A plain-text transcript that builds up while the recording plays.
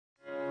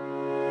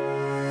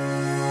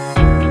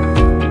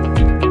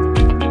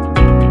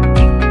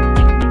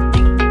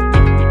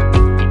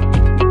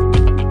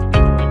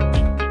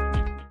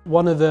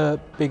one of the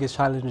biggest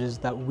challenges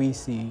that we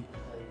see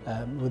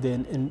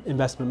within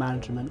investment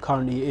management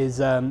currently is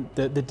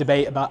the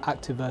debate about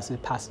active versus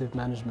passive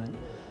management.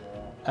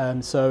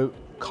 So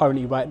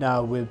currently right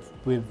now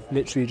we've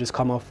literally just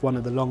come off one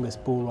of the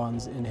longest bull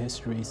runs in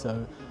history,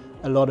 so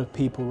a lot of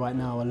people right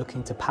now are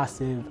looking to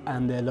passive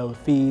and their lower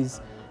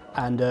fees,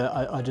 and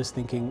are just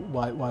thinking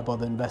why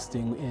bother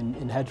investing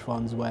in hedge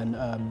funds when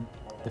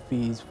the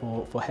fees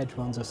for hedge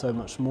funds are so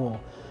much more.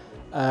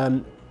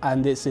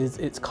 And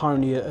it's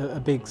currently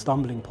a big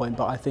stumbling point,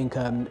 but I think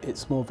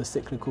it's more of a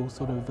cyclical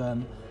sort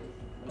of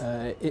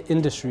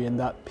industry, in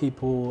that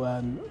people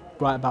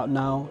right about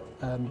now,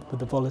 with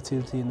the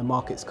volatility in the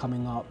markets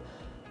coming up,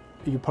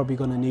 you're probably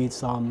going to need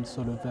some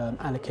sort of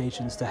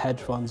allocations to hedge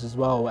funds as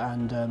well,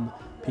 and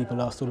people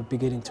are sort of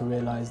beginning to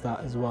realise that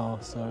as well.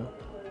 So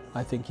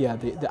I think, yeah,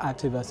 the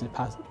active versus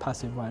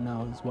passive right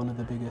now is one of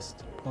the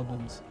biggest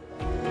problems.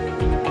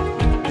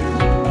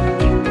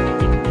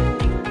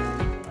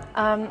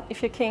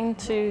 If you're keen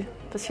to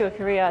pursue a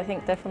career, I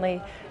think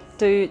definitely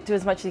do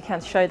as much as you can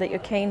to show that you're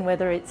keen,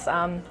 whether it's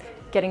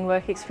getting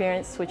work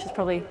experience, which is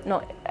probably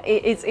not,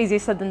 it's easier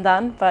said than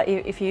done, but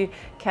if you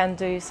can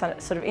do some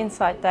sort of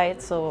insight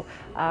dates or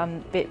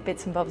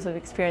bits and bobs of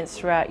experience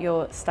throughout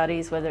your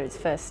studies, whether it's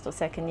first or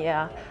second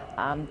year,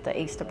 the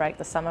Easter break,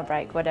 the summer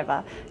break,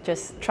 whatever,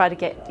 just try to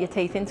get your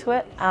teeth into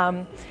it.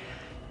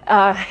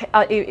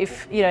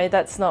 If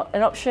that's not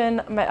an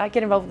option, I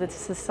get involved with the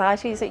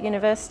societies at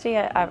university.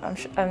 I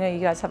know you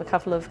guys have a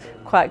couple of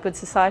quite good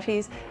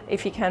societies.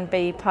 If you can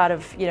be part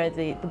of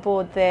the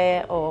board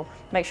there, or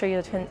make sure you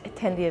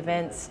attend the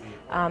events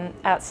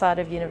outside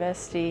of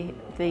university.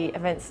 The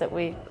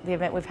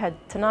event we've had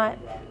tonight,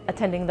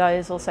 attending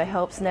those also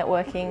helps.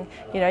 Networking,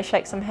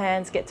 shake some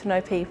hands, get to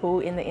know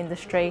people in the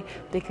industry,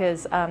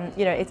 because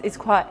it's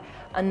quite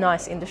a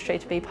nice industry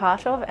to be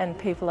part of, and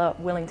people are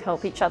willing to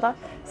help each other.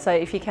 So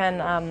if you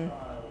can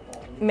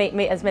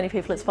meet as many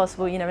people as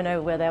possible, you never know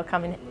where they'll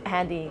come in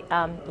handy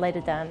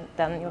later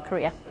down in your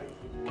career.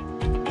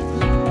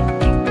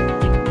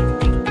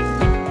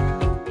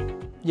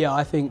 Yeah,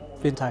 I think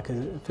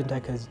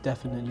fintech has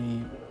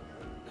definitely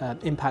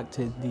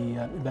impacted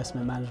the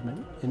investment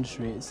management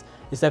industry. It's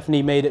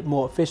definitely made it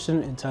more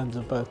efficient in terms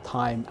of both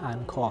time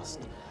and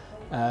cost.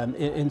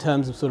 In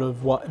terms of sort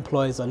of what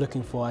employers are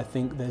looking for, I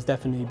think there's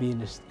definitely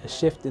been a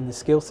shift in the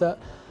skill set.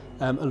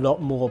 A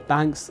lot more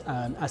banks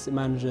and asset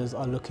managers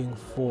are looking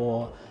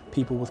for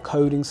people with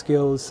coding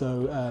skills,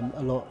 so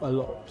a lot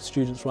of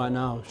students right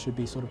now should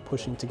be sort of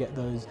pushing to get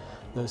those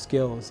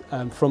skills.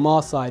 From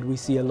our side, we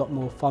see a lot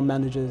more fund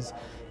managers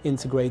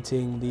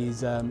integrating these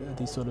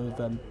sort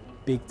of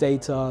big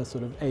data,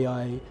 sort of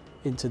AI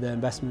into their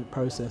investment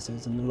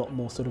processes, and a lot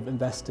more sort of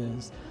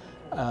investors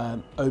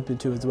open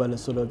to, as well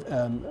as sort of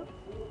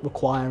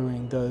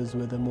requiring those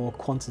with a more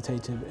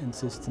quantitative and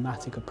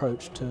systematic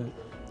approach to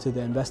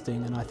their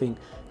investing. And I think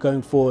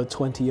going forward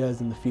 20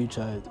 years in the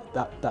future,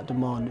 that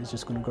demand is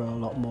just going to grow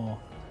a lot more,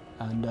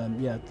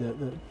 and yeah,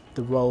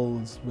 the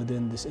roles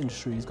within this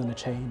industry is going to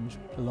change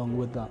along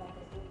with that.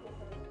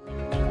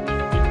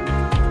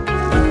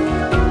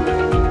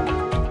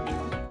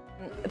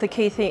 The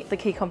key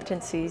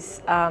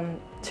competencies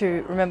to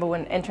remember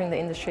when entering the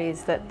industry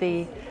is that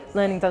the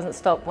learning doesn't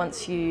stop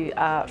once you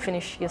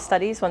finish your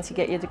studies. Once you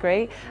get your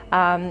degree,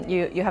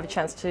 you have a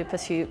chance to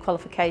pursue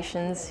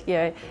qualifications.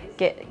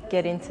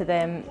 Get into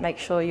them. Make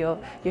sure you're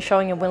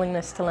showing your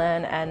willingness to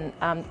learn, and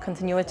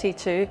continuity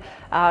to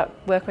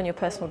work on your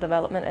personal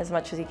development as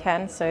much as you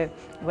can. So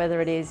whether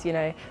it is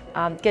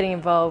getting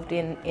involved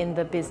in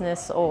the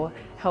business, or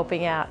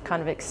helping out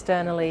kind of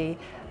externally.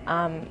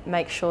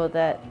 Make sure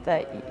that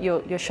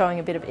you're showing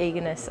a bit of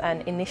eagerness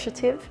and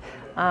initiative,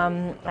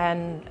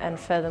 and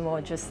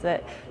furthermore just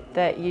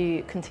that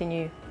you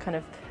continue kind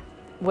of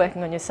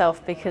working on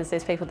yourself, because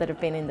there's people that have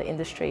been in the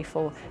industry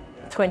for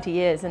 20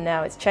 years and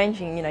now it's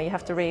changing. You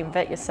have to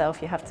reinvent yourself,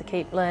 you have to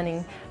keep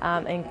learning,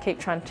 and keep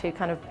trying to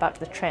kind of buck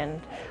the trend.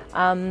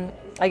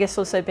 I guess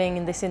also being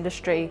in this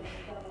industry,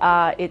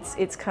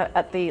 it's kind of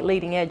at the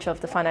leading edge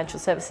of the financial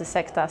services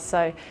sector,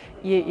 so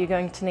you're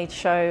going to need to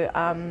show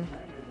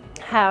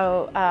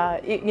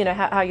how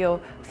your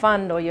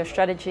fund or your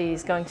strategy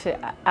is going to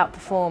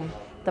outperform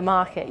the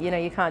market.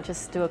 You can't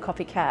just do a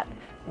copycat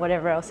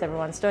whatever else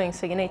everyone's doing,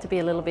 so you need to be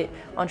a little bit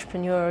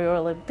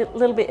entrepreneurial, a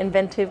little bit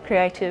inventive,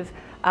 creative,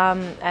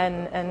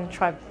 and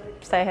try to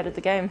stay ahead of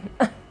the game.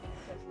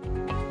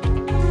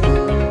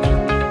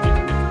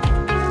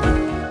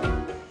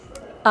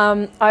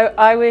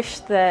 I wish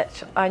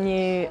that I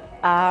knew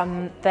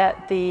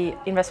that the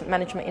investment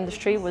management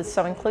industry was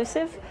so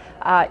inclusive.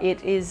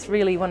 It is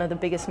really one of the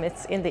biggest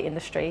myths in the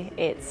industry.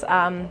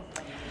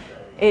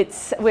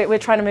 We're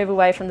trying to move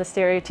away from the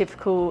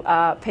stereotypical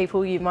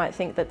people you might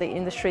think that the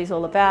industry is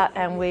all about,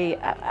 and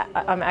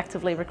I'm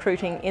actively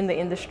recruiting in the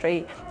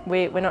industry.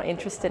 We're not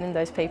interested in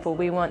those people.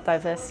 We want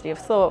diversity of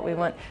thought. We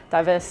want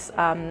diverse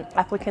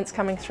applicants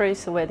coming through.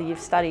 So whether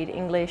you've studied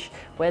English,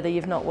 whether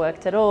you've not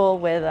worked at all,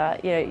 whether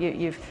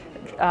you've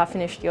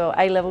finished your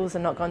A-levels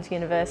and not gone to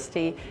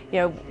university, you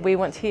know, we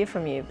want to hear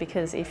from you,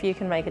 because if you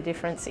can make a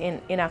difference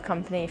in our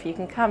company, if you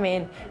can come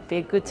in, be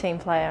a good team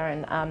player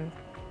and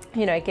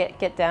you know,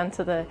 get down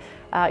to the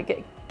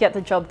get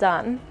the job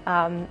done,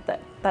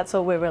 that's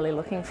all we're really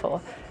looking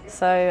for.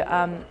 So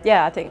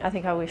yeah, I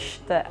think I wish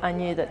that I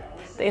knew that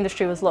the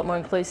industry was a lot more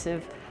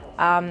inclusive,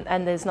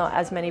 and there's not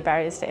as many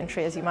barriers to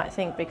entry as you might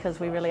think, because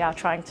we really are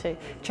trying to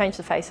change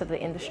the face of the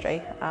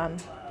industry.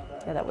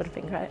 Yeah, that would have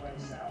been great.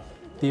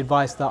 The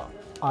advice that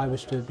I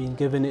wish to have been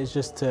given is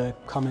just to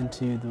come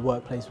into the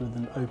workplace with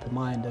an open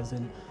mind, as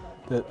in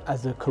that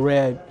as a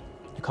career,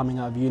 you're coming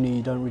out of uni,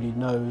 you don't really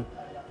know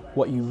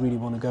what you really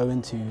want to go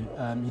into.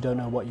 You don't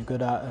know what you're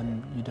good at,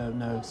 and you don't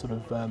know sort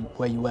of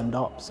where you end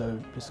up. So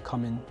just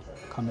come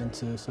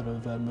into sort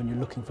of when you're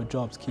looking for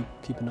jobs,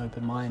 keep an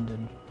open mind,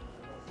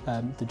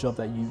 and the job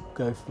that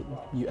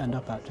you end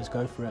up at, just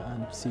go for it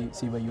and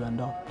see where you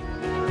end up.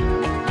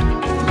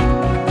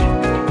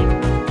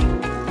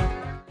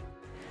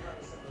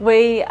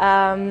 We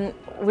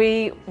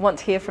want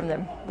to hear from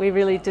them. We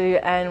really do,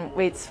 and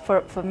it's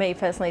for me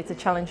personally, it's a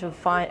challenge of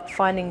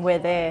finding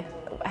where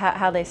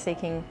how they're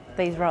seeking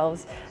these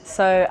roles.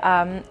 So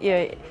you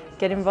know,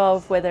 get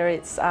involved, whether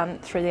it's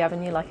through the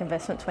avenue like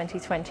Investment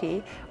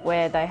 2020,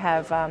 where they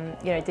have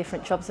you know,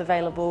 different jobs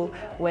available,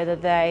 whether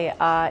they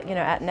are, you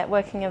know, at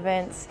networking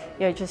events.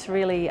 You know, just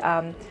really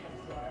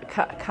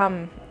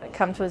come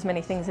to as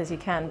many things as you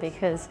can,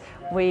 because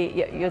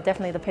you're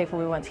definitely the people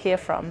we want to hear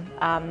from.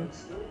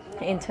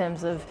 In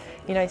terms of,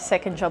 you know,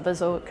 second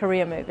jobbers or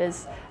career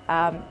movers,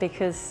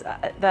 because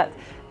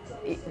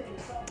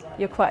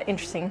you're quite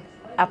interesting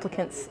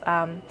applicants,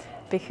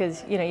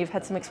 because, you know, you've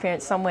had some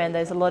experience somewhere, and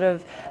there's a lot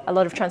of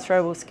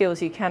transferable skills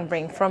you can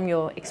bring from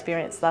your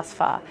experience thus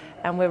far,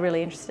 and we're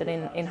really interested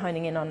in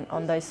honing in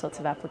on those sorts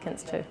of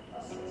applicants too.